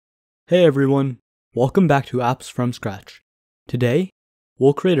Hey everyone, welcome back to Apps from Scratch. Today,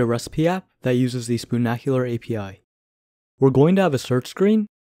 we'll create a recipe app that uses the Spoonacular API. We're going to have a search screen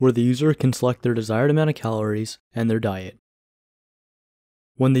where the user can select their desired amount of calories and their diet.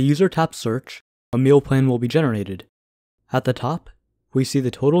 When the user taps search, a meal plan will be generated. At the top, we see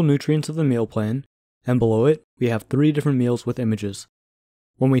the total nutrients of the meal plan, and below it, we have 3 different meals with images.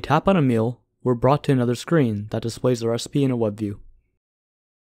 When we tap on a meal, we're brought to another screen that displays the recipe in a web view.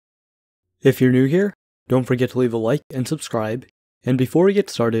 If you're new here, don't forget to leave a like and subscribe. And before we get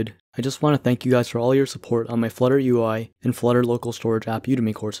started, I just want to thank you guys for all your support on my Flutter UI and Flutter local storage app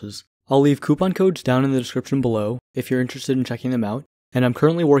Udemy courses. I'll leave coupon codes down in the description below if you're interested in checking them out, and I'm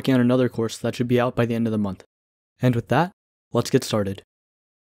currently working on another course that should be out by the end of the month. And with that, let's get started.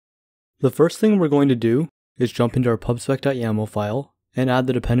 The first thing we're going to do is jump into our pubspec.yaml file and add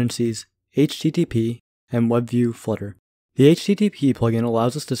the dependencies HTTP and WebView Flutter. The HTTP plugin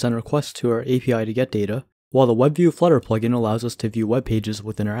allows us to send requests to our API to get data, while the WebView Flutter plugin allows us to view web pages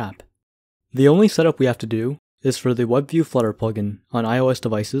within our app. The only setup we have to do is for the WebView Flutter plugin on iOS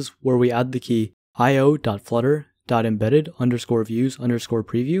devices, where we add the key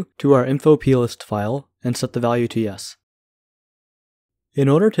io.flutter.embedded_views_preview to our info plist file and set the value to yes. In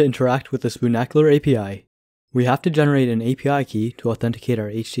order to interact with the Spoonacular API, we have to generate an API key to authenticate our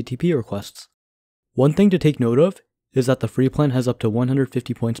HTTP requests. One thing to take note of is that the free plan has up to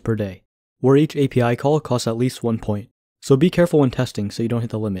 150 points per day, where each API call costs at least 1 point, so be careful when testing so you don't hit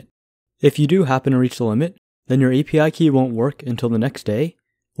the limit. If you do happen to reach the limit, then your API key won't work until the next day,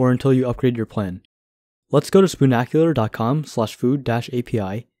 or until you upgrade your plan. Let's go to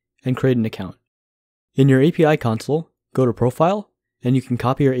spoonacular.com/food-api and create an account. In your API console, go to Profile, and you can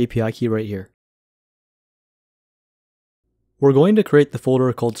copy your API key right here. We're going to create the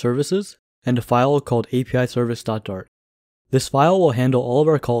folder called Services, and a file called apiservice.dart. This file will handle all of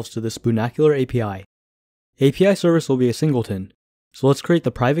our calls to the Spoonacular API. API service will be a singleton, so let's create the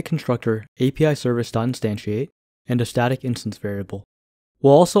private constructor apiservice.instantiate and a static instance variable.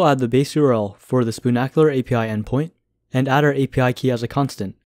 We'll also add the base URL for the Spoonacular API endpoint and add our API key as a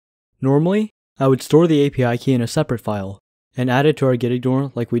constant. Normally, I would store the API key in a separate file and add it to our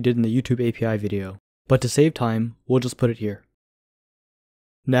gitignore like we did in the YouTube API video, but to save time, we'll just put it here.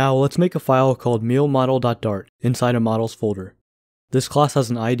 Now let's make a file called mealmodel.dart inside a models folder. This class has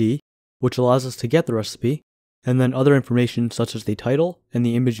an ID, which allows us to get the recipe, and then other information such as the title and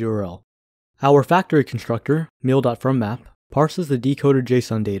the image URL. Our factory constructor, meal.fromMap, parses the decoded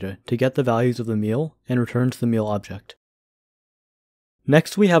JSON data to get the values of the meal and returns the meal object.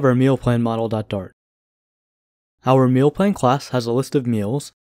 Next we have our mealplanModel.dart. Our meal plan class has a list of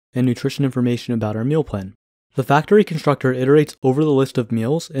meals and nutrition information about our meal plan. The factory constructor iterates over the list of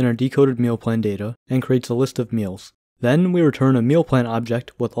meals in our decoded meal plan data and creates a list of meals. Then we return a meal plan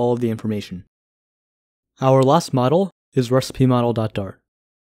object with all of the information. Our last model is recipemodel.dart.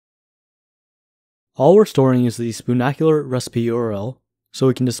 All we're storing is the Spoonacular recipe URL, so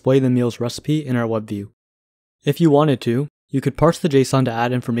we can display the meal's recipe in our web view. If you wanted to, you could parse the JSON to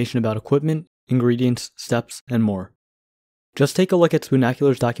add information about equipment, ingredients, steps, and more. Just take a look at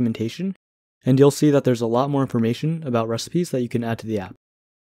Spoonacular's documentation, and you'll see that there's a lot more information about recipes that you can add to the app.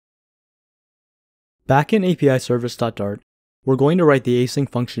 Back in apiservice.dart, we're going to write the async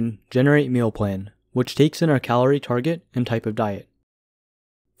function generateMealPlan, which takes in our calorie target and type of diet.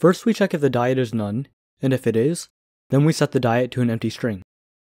 First we check if the diet is none, and if it is, then we set the diet to an empty string.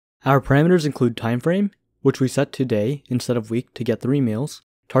 Our parameters include time frame, which we set to day instead of week to get 3 meals,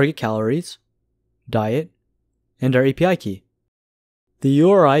 target calories, diet, and our API key. The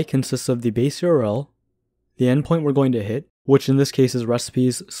URI consists of the base URL, the endpoint we're going to hit, which in this case is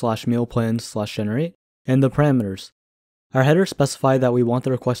recipes/mealplans/generate, and the parameters. Our headers specify that we want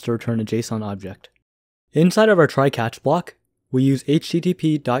the request to return a JSON object. Inside of our try-catch block, we use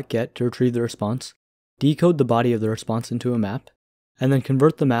http.get to retrieve the response, decode the body of the response into a map, and then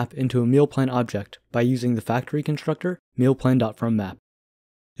convert the map into a meal plan object by using the factory constructor mealplan.fromMap.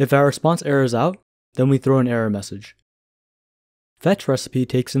 If our response errors out, then we throw an error message. Fetch recipe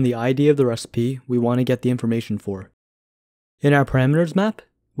takes in the ID of the recipe we want to get the information for. In our parameters map,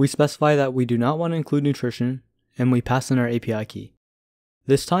 we specify that we do not want to include nutrition, and we pass in our API key.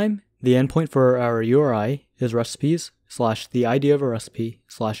 This time, the endpoint for our URI is recipes/the ID of a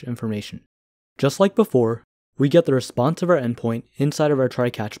recipe/information. Just like before, we get the response of our endpoint inside of our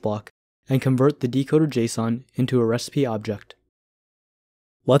try-catch block and convert the decoded JSON into a recipe object.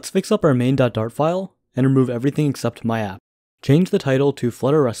 Let's fix up our main.dart file and remove everything except my app. Change the title to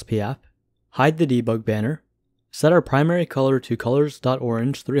Flutter Recipe App, hide the debug banner, set our primary color to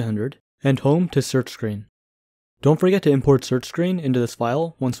colors.orange300, and home to search screen. Don't forget to import search screen into this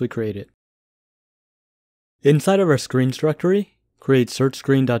file once we create it. Inside of our screens directory, create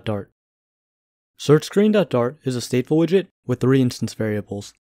searchscreen.dart. Searchscreen.dart is a stateful widget with 3 instance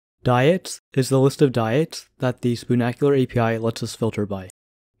variables. Diets is the list of diets that the Spoonacular API lets us filter by.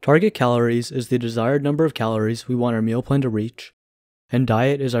 Target calories is the desired number of calories we want our meal plan to reach, and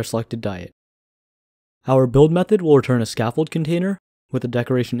diet is our selected diet. Our build method will return a scaffold container with a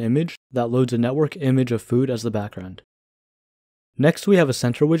decoration image that loads a network image of food as the background. Next, we have a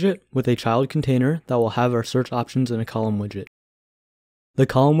center widget with a child container that will have our search options in a column widget. The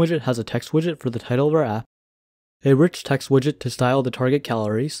column widget has a text widget for the title of our app, a rich text widget to style the target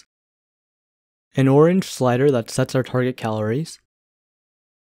calories, an orange slider that sets our target calories,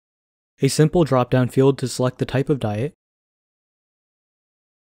 a simple drop-down field to select the type of diet,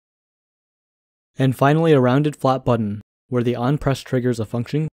 and finally a rounded flat button where the on press triggers a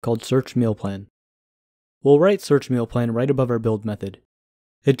function called search meal plan. We'll write search meal plan right above our build method.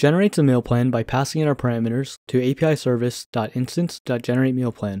 It generates a meal plan by passing in our parameters to API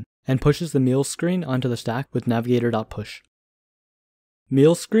service.instance.generateMealPlan and pushes the meals screen onto the stack with navigator.push.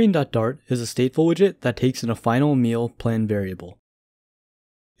 Mealscreen.dart is a stateful widget that takes in a final meal plan variable.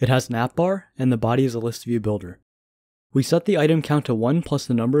 It has an app bar and the body is a list view builder. We set the item count to 1 plus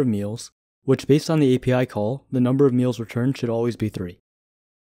the number of meals, which based on the API call, the number of meals returned should always be 3.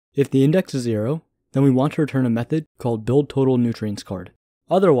 If the index is 0, then we want to return a method called buildTotalNutrientsCard.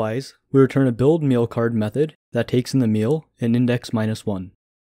 Otherwise, we return a buildMealCard method that takes in the meal and index -1.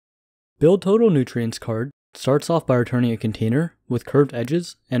 BuildTotalNutrientsCard starts off by returning a container with curved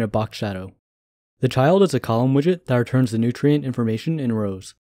edges and a box shadow. The child is a column widget that returns the nutrient information in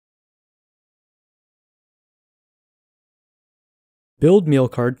rows.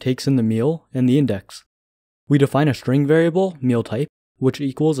 BuildMealCard takes in the meal and the index. We define a string variable, mealType, which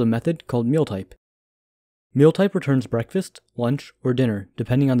equals a method called mealType. MealType returns breakfast, lunch, or dinner,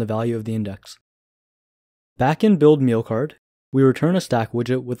 depending on the value of the index. Back in BuildMealCard, we return a stack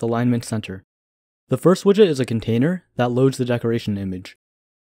widget with alignment center. The first widget is a container that loads the decoration image.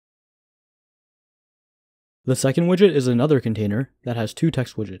 The second widget is another container that has 2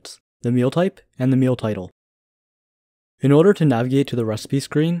 text widgets, the meal type and the meal title. In order to navigate to the recipe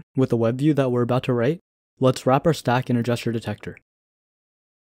screen with the web view that we're about to write, let's wrap our stack in a gesture detector.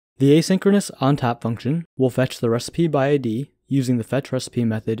 The asynchronous onTap function will fetch the recipe by ID using the fetchRecipe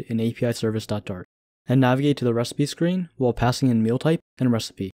method in API service.dart and navigate to the recipe screen while passing in meal type and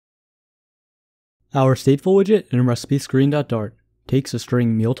recipe. Our stateful widget in recipe screen.dart takes a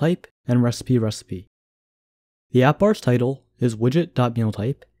string meal type and recipe. The app bar's title is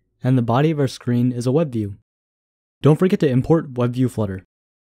widget.mealtype and the body of our screen is a web view. Don't forget to import WebView Flutter.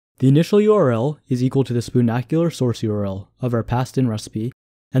 The initial URL is equal to the Spoonacular source URL of our passed-in recipe,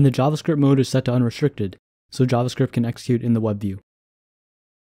 and the JavaScript mode is set to unrestricted, so JavaScript can execute in the web view.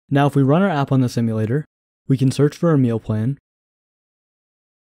 Now if we run our app on the simulator, we can search for a meal plan,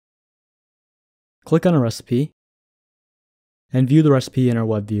 click on a recipe, and view the recipe in our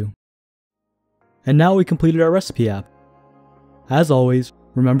web view. And now we completed our recipe app. As always,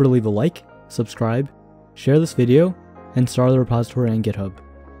 remember to leave a like, subscribe, share this video, and star the repository on GitHub.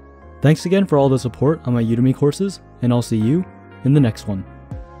 Thanks again for all the support on my Udemy courses, and I'll see you in the next one.